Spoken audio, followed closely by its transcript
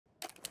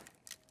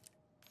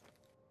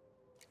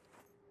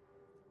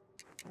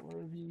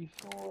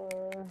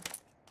34.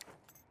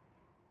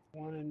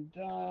 One and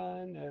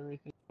done.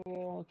 Everything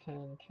cool.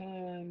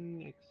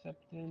 10-10.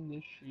 Accepting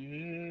the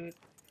shit.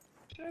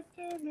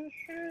 Accepting the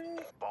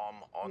shit.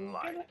 Bomb online.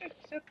 We're gonna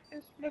accept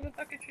this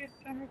motherfucking shit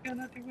and we're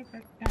gonna do it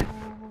right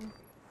now.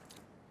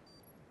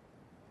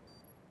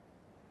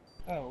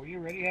 Oh, were you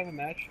ready to have a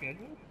match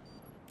scheduled?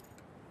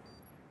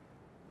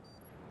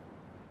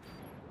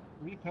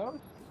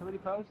 Repost? Somebody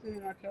posted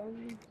and not telling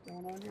me what's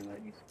going on here,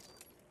 ladies?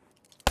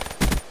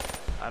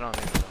 I don't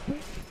think so.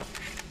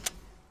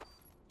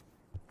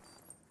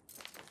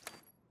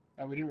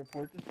 Oh, we didn't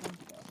report this one?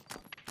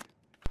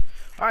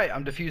 Alright,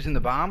 I'm defusing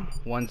the bomb.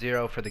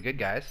 1-0 for the good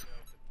guys.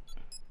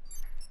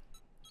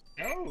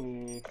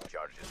 Oh!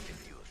 Charges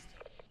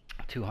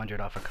defused. 200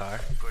 off a car.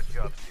 Good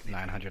job, CDP.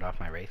 900 off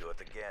my Wraith. Do it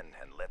again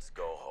and let's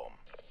go home.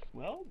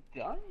 Well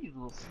done, you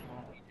little slut.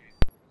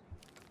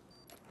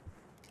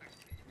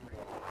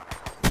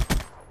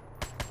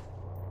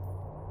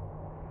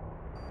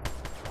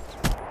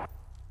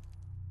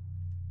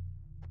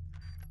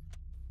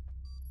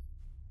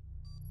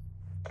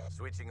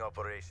 Switching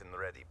operation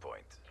ready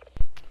point.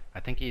 I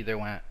think he either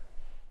went...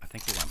 I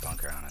think he went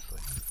bunker, honestly.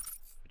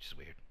 Which is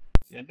weird.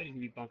 Yeah, I bet he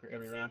can be bunker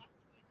every round.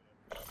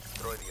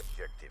 Destroy the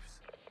objectives.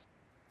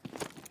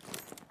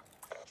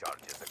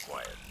 Charges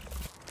acquired.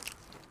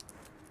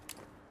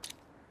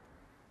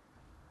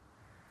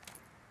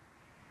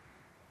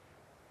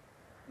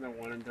 No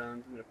one and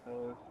done. I'm gonna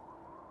post.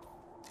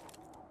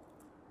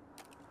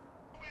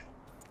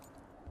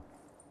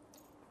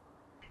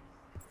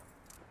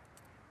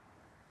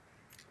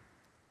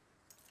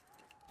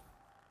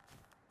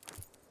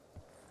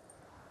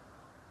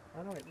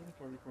 Oh no, wait, this is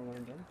 44 one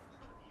and done.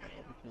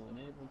 Kill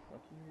enabled,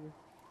 fuck you.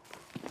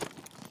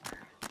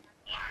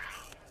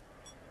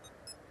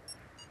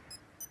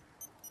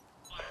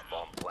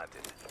 Bomb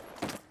planted.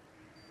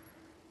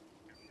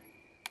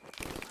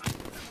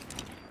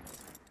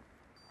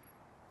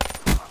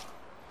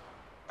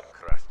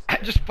 Crushed. I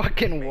just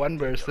fucking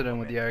one-bursted him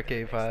with the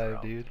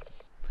RK5, dude.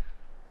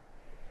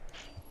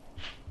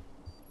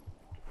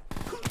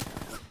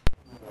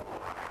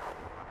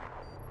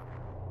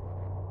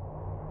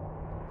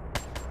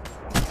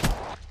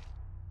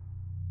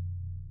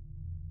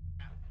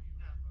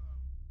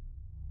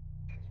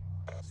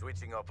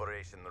 Switching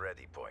operation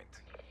ready point.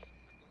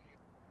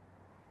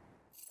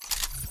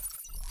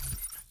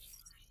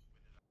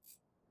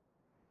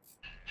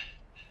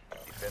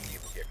 Defend the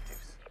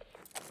objectives.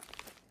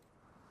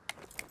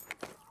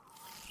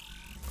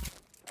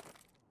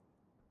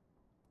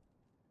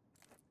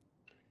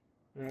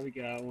 Alright, we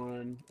got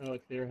one. Oh,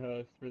 it's their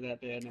host. We're that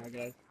bad now,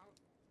 guys.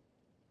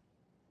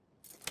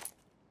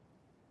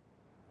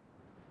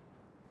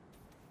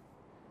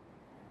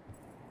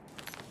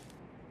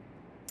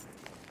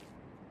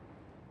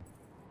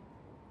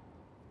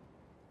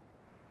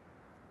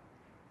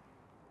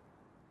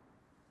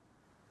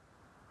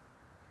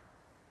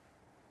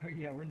 Oh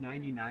yeah, we're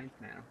 99th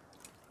now.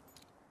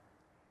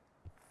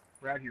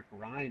 We're out here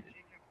grinding.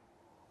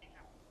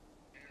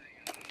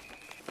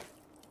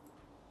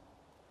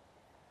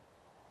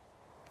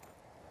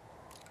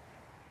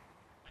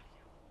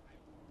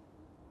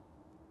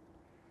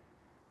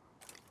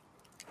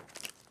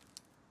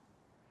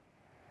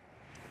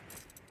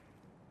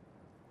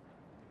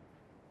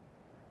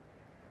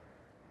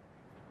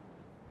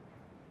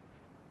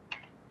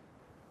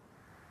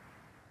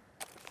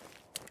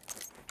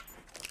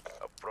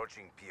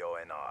 Approaching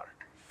PONR.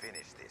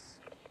 Finish this.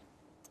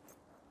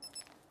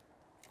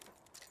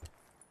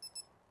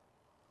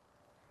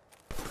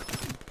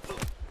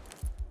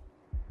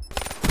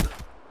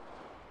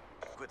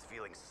 Quit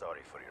feeling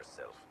sorry for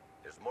yourself.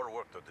 There's more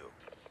work to do.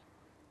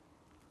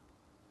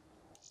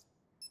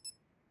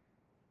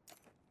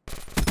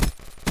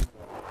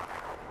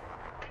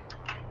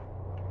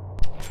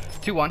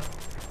 Two one.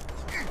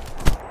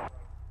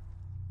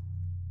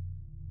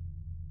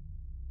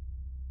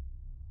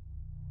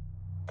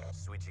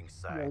 Switching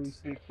Yeah, he sides.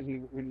 speaks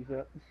when he's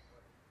up.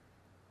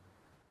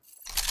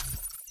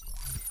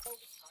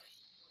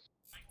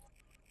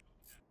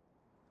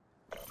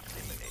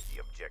 Eliminate the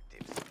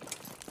objectives.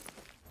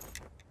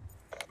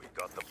 We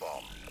got the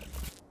bomb.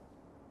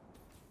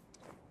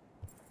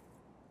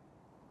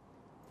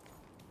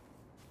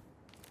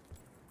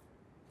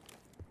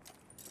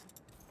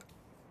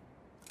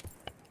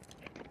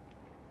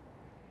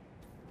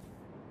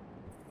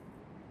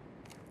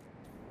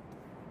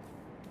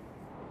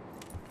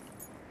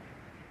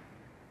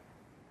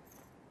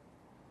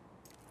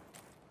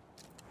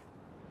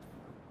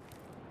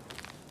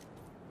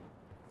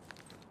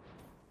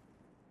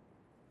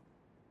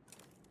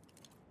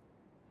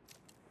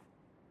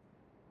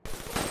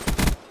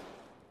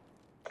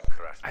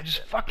 I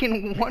just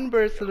fucking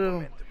one-bursted him.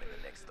 Momentum in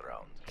the next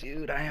round.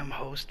 Dude, I am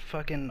host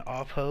fucking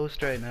off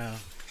host right now.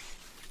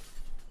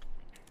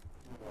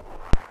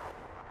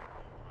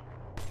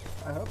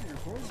 I hope you're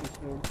recording this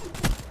film.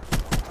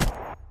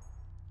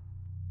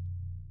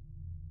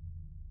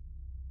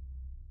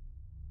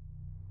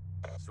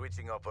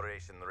 Switching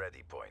operation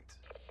ready point.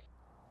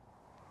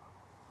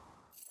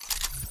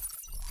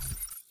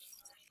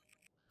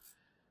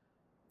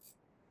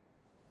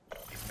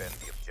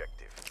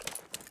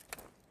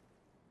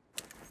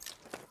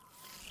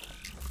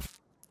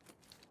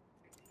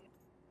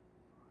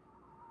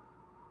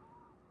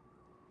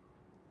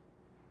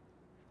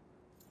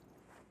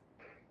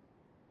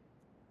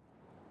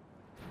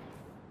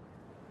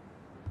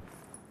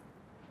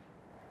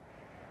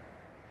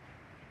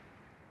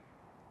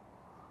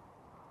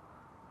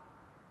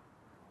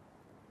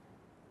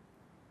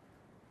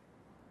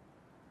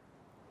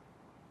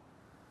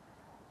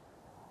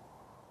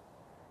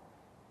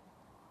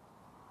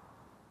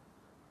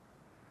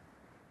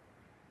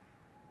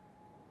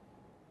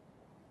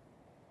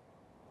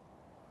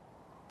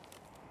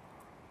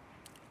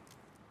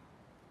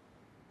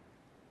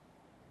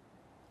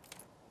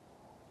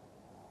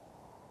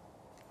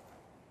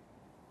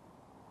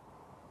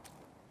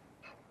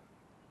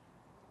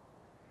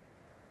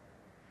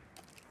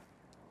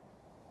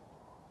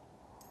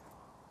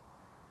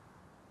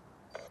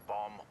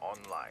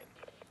 online.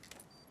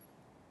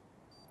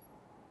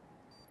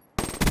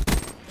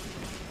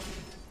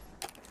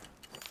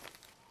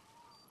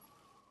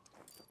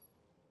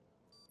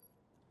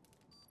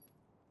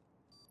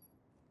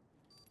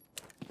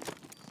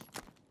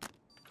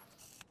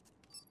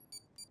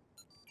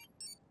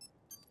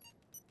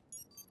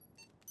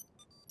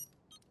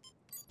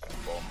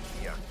 Bomb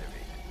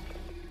deactivated.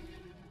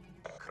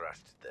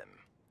 Crushed them.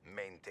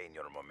 Maintain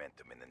your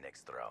momentum in the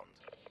next round.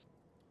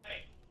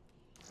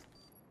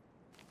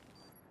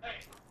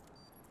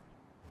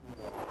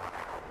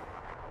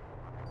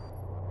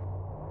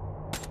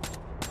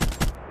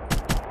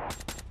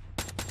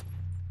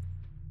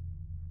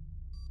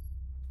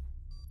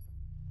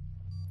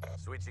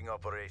 Switching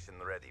operation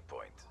ready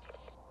point.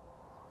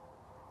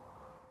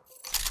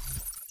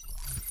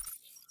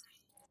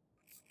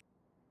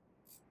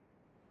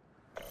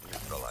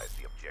 Neutralize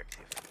the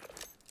objective.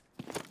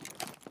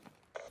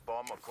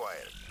 Bomb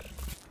acquired.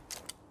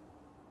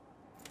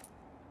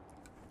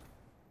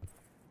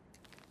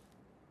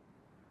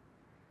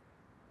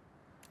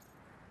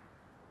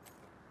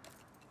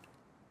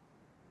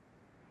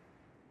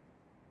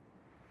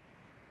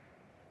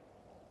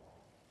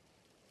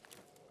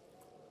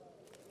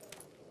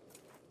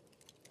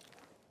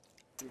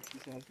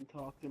 He hasn't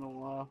talked in a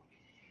while.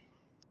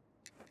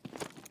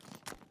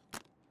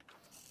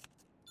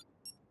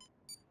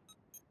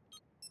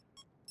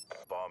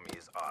 Bomb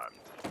is armed.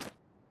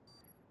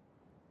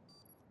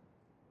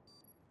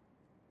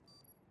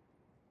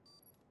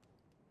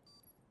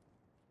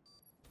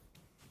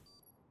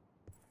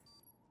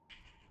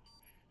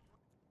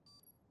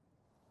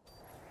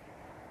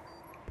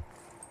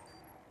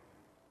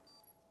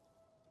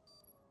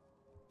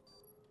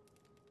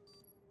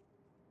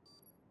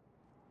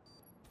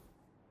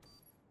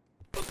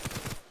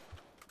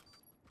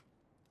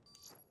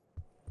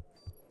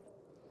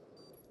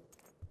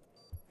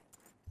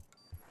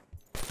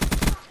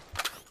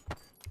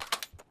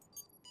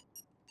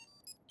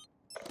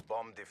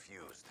 Bomb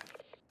defused.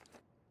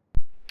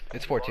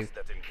 It's 4-2. Lost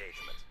that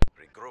engagement.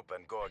 Regroup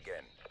and go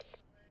again.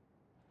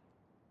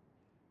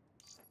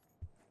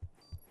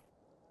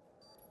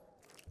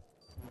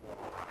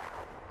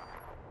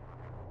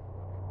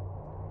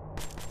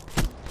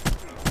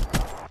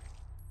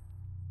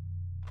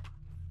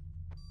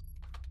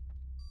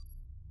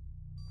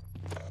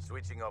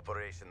 Switching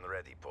operation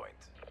ready point.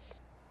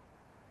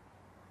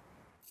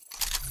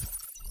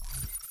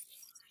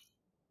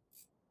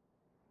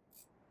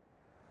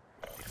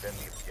 Defend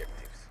the objectives.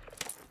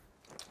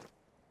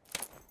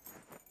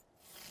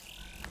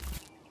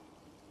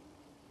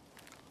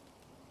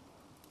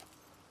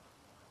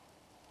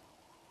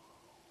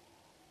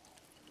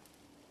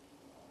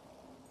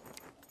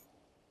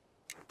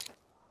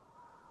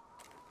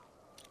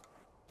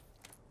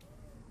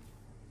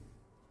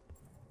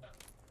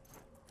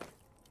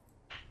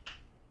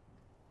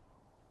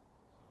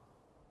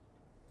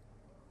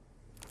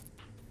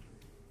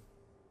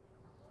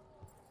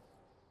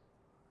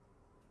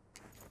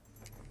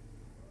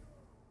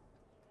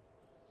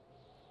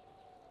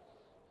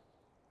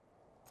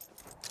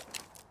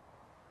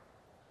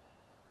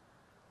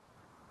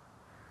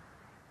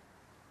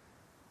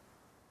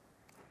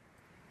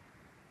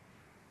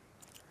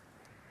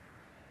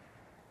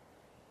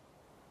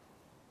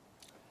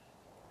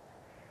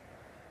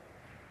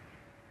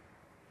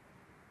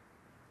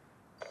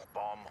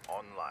 Bomb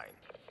online.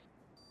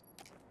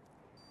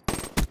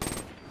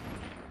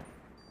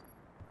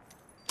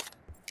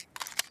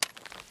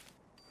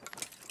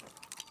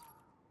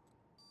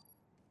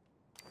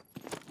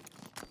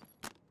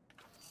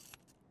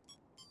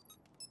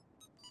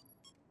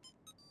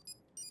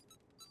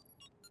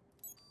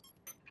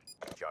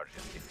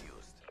 Charges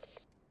defused.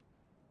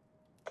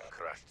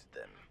 Crushed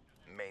them.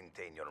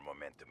 Maintain your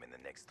momentum in the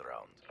next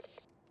round.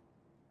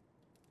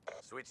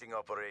 Switching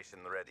operation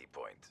ready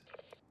point.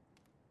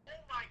 Oh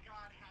my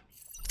god,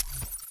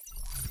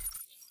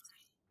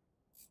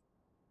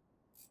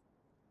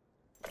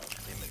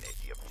 Eliminate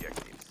the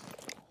objectives.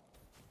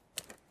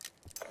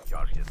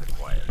 Charges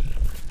acquired.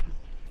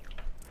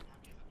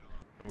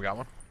 We got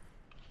one?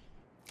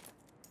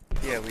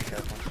 Yeah, we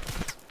have one.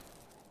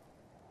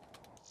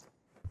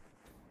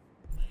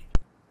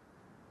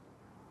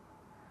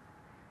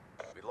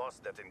 We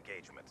lost that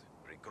engagement.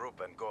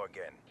 Regroup and go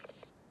again.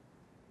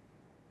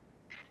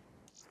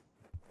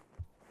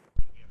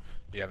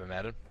 You haven't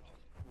met him?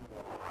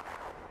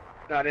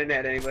 Not in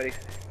at anybody.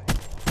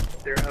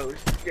 Their host.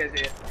 You guys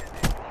it.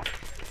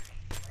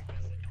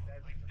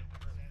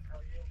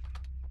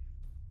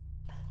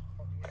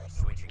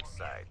 Switching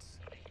sides.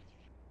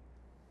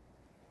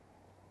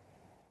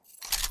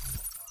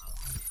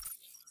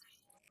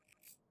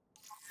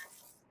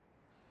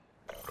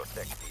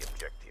 Protect the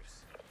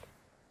objectives.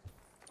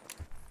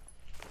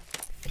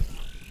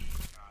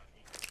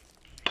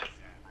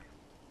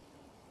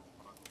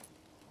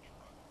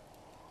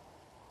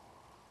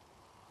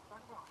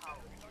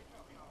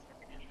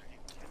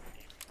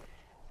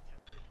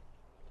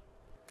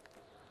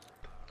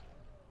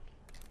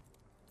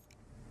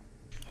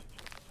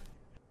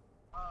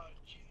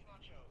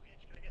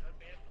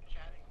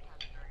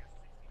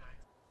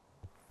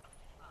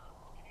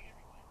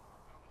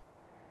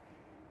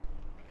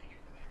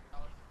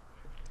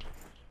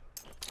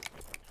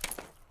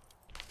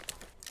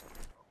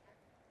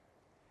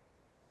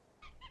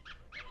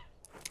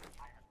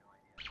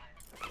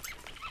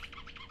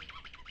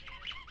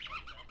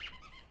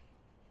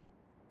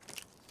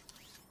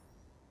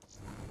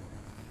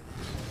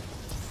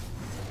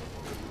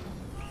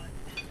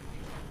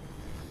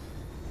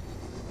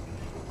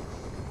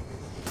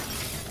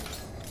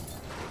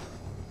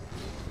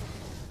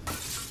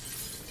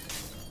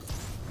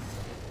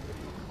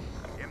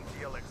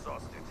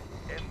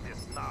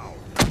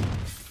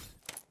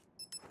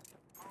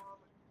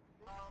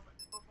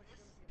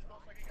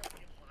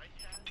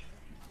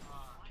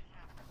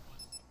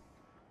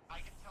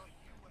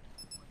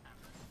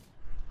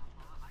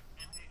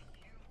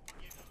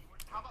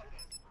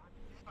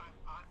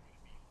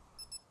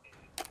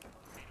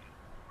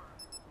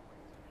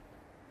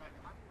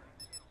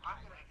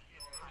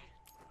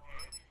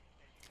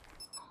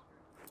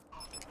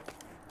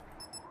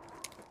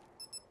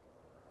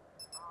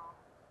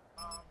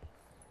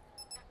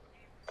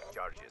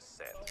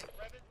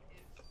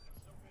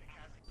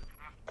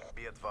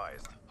 Be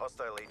advised,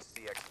 hostile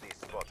HCXD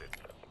spotted.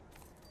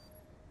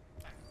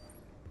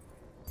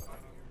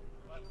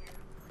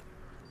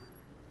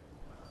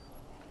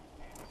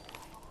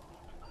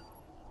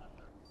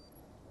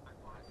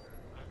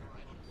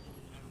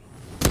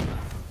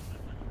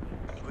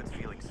 Quit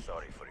feeling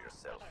sorry for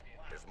yourself.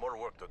 There's more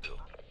work to do.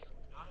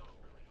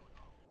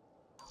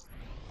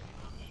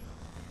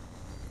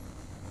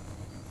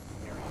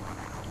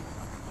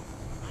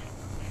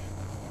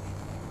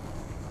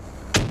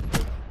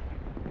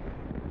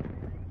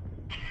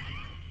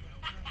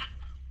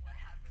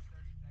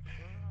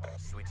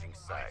 Switching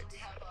sides.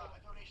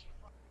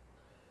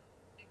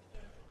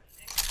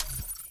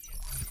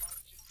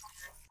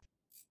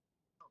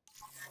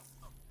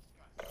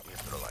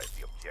 Neutralize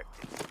the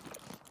objective.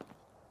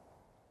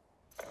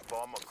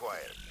 Bomb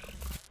acquired.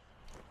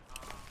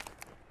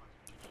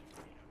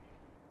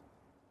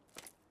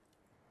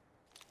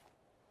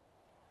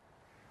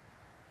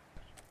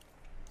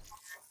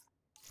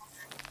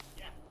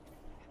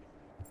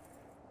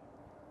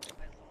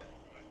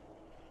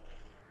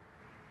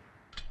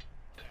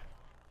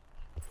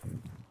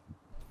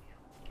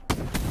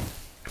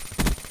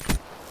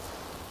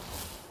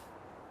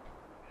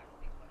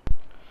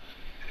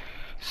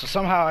 So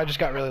somehow I just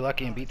got really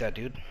lucky and beat that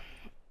dude.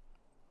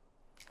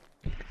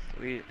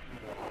 Sweet.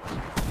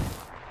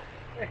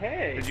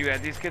 Hey. Did you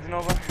add these kids,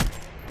 Nova?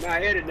 No,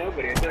 I added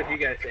nobody. I thought you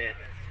guys said.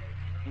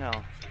 No.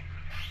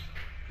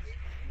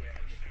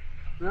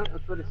 No,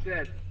 that's what it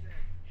said.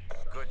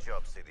 Good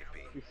job,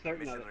 CDP. You're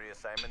certain of Mission it.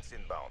 reassignments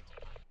inbound.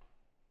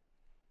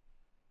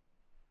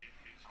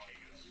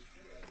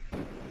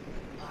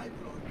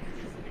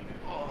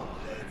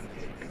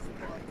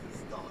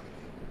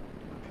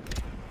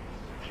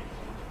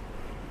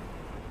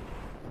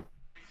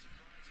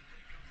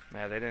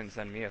 Man, they didn't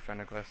send me a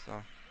friend request, so.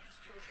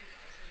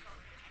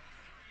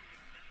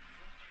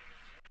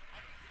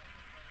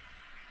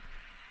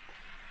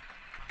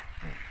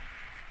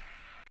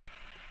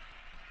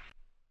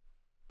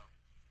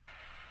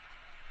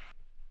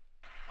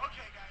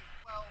 Okay, guys.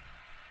 Well,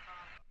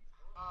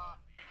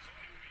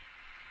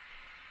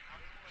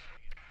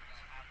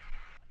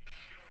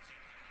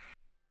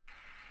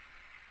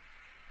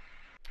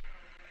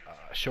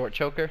 Short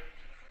choker?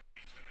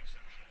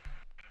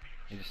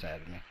 He just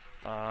added me.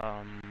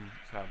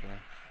 Probably.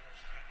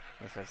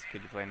 Unless that's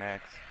could you play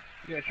next?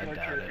 Yeah, I short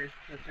doubt choker. it.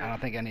 That's I it.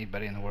 don't think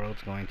anybody in the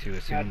world's going to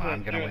assume That's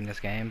I'm going to it. win this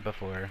game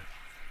before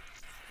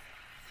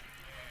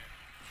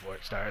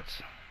it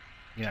starts.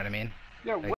 You know what I mean? Yeah,